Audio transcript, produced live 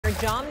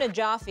John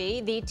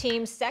Najafi, the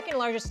team's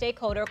second-largest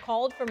stakeholder,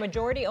 called for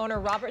majority owner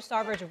Robert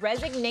Sarver's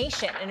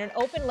resignation in an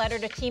open letter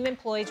to team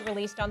employees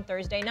released on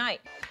Thursday night,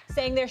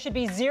 saying there should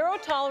be zero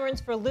tolerance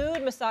for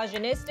lewd,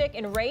 misogynistic,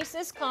 and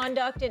racist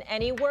conduct in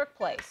any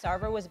workplace.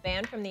 Sarver was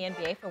banned from the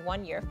NBA for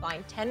 1 year,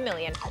 fined $10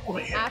 million,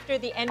 after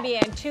the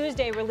NBA on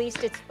Tuesday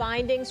released its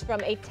findings from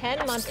a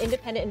 10-month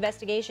independent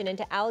investigation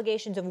into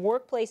allegations of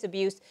workplace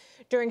abuse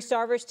during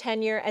Sarver's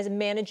tenure as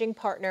managing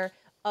partner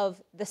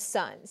of the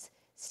Suns.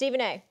 Stephen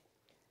A.,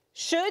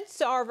 should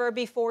Sarver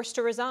be forced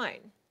to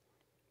resign?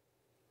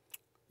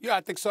 Yeah, I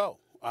think so.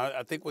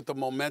 I think with the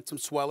momentum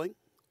swelling,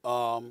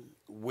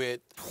 with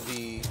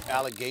the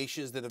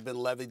allegations that have been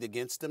levied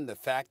against him, the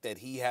fact that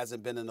he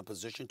hasn't been in a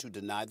position to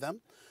deny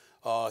them.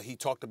 He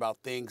talked about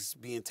things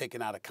being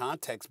taken out of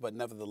context, but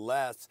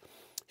nevertheless,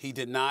 he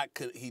did not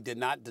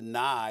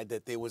deny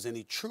that there was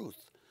any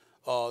truth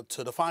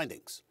to the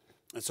findings.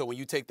 And so when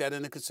you take that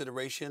into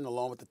consideration,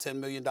 along with the $10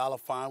 million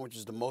fine, which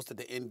is the most that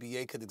the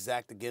NBA could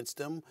exact against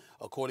him,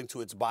 according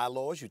to its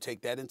bylaws, you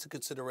take that into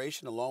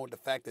consideration, along with the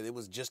fact that it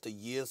was just a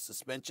year's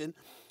suspension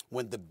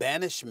when the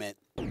banishment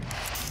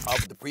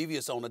of the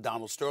previous owner,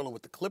 Donald Sterling,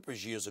 with the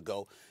Clippers years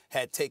ago,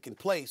 had taken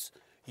place,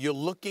 you're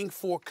looking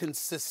for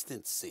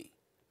consistency.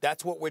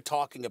 That's what we're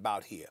talking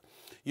about here.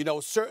 You know,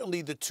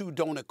 certainly the two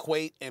don't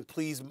equate, and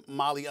please,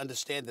 Molly,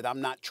 understand that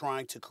I'm not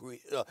trying to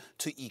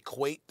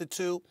equate the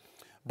two.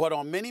 But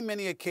on many,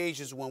 many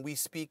occasions when we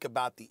speak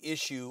about the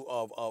issue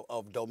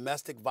of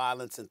domestic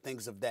violence and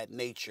things of that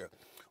nature,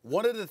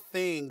 one of the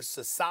things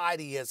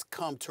society has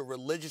come to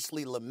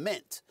religiously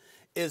lament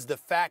is the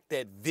fact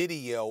that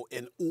video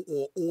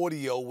or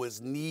audio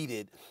was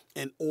needed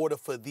in order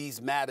for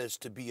these matters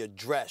to be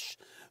addressed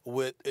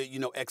with,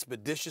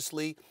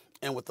 expeditiously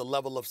and with the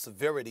level of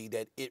severity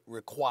that it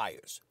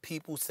requires.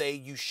 People say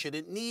you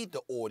shouldn't need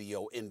the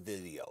audio and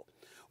video.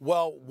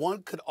 Well,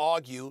 one could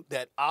argue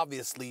that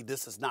obviously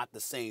this is not the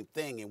same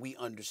thing, and we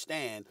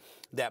understand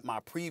that my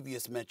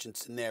previous mentioned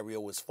scenario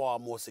was far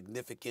more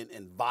significant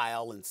and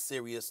vile and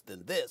serious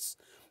than this.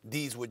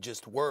 These were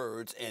just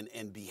words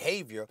and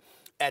behavior.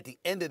 At the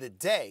end of the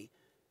day,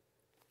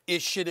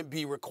 it shouldn't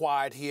be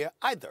required here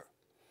either.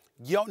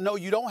 You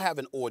don't have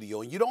an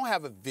audio and you don't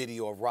have a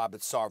video of Robert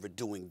Sarver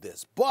doing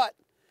this, but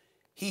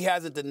he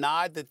hasn't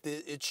denied that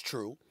it's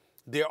true.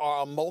 There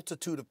are a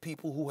multitude of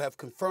people who have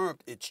confirmed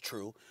it's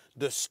true.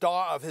 The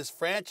star of his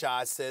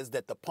franchise says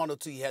that the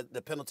penalty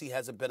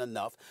hasn't been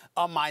enough.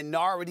 A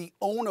minority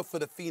owner for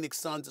the Phoenix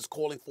Suns is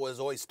calling for his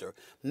oyster.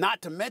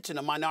 Not to mention,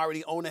 a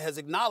minority owner has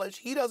acknowledged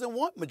he doesn't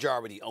want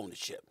majority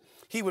ownership.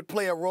 He would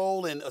play a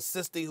role in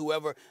assisting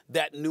whoever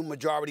that new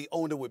majority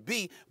owner would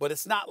be, but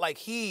it's not like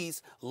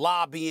he's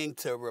lobbying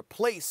to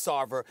replace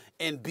Sarver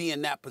and be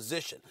in that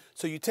position.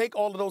 So you take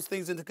all of those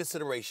things into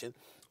consideration,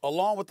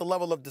 along with the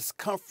level of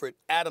discomfort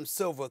Adam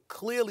Silver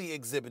clearly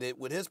exhibited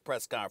with his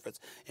press conference.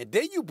 And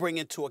then you bring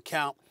into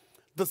account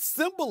the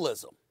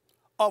symbolism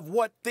of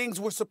what things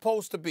were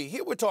supposed to be.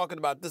 Here we're talking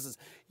about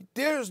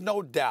there's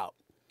no doubt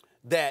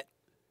that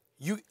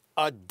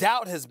a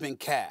doubt has been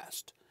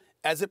cast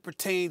as it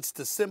pertains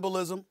to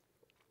symbolism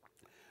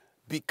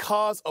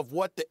because of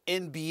what the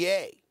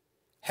NBA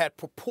had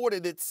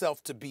purported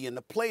itself to be and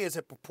the players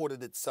had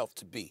purported itself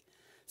to be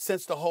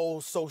since the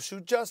whole social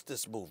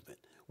justice movement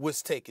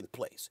was taking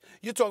place.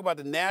 You're talking about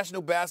the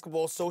National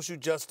Basketball Social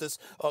Justice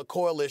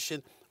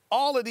Coalition.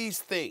 All of these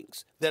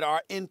things that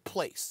are in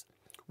place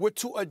were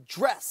to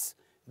address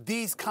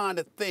these kind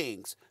of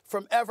things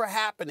from ever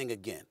happening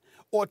again,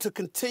 or to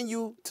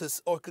continue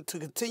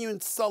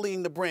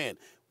sullying the brand.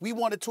 We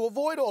wanted to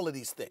avoid all of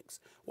these things.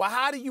 Well,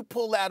 how do you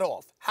pull that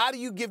off? How do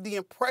you give the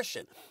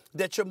impression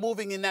that you're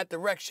moving in that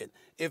direction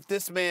if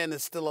this man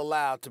is still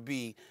allowed to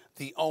be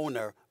the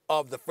owner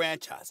of the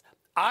franchise?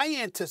 I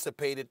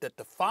anticipated that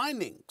the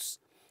findings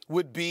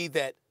would be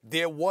that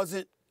there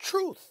wasn't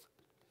truth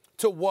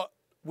to what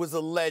was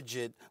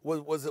alleged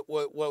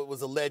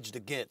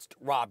against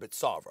Robert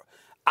Sarver.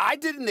 I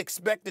didn't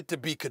expect it to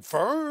be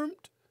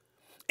confirmed.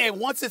 And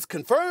once it's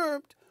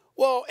confirmed,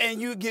 well,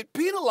 and you get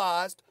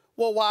penalized,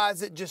 well, why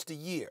is it just a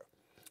year?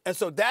 And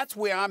so that's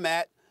where I'm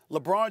at.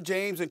 LeBron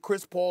James and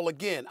Chris Paul,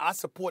 again, I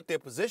support their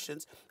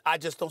positions. I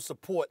just don't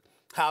support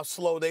how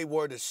slow they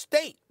were to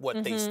state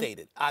what they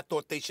stated. I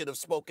thought they should have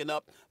spoken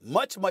up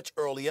much, much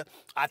earlier.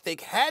 I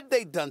think had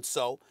they done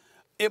so,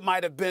 it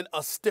might have been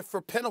a stiffer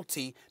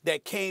penalty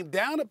that came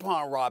down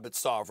upon Robert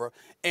Sarver,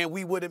 and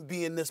we wouldn't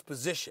be in this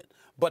position.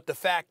 But the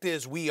fact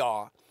is we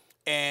are,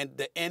 and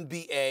the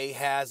NBA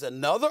has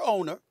another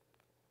owner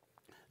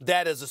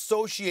that is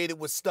associated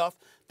with stuff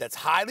that's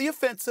highly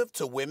offensive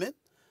to women,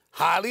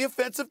 highly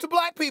offensive to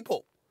black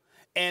people.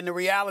 And the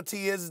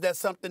reality is that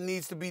something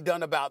needs to be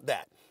done about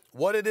that.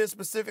 What it is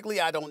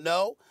specifically, I don't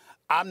know.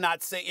 I'm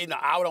not saying,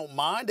 I don't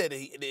mind that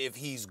if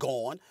he's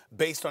gone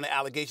based on the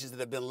allegations that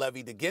have been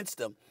levied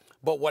against him.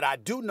 But what I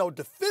do know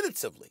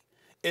definitively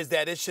is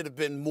that it should have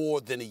been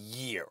more than a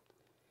year,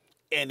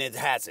 and it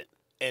hasn't.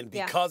 And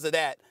because of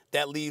that,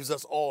 that leaves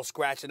us all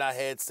scratching our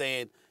heads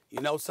saying, you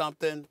know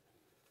something,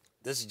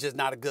 this is just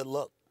not a good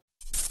look.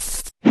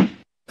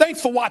 Thank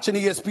Thanks for watching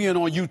ESPN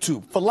on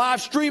YouTube. For live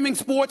streaming,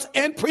 sports,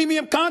 and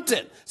premium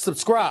content,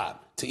 subscribe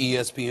to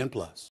ESPN+.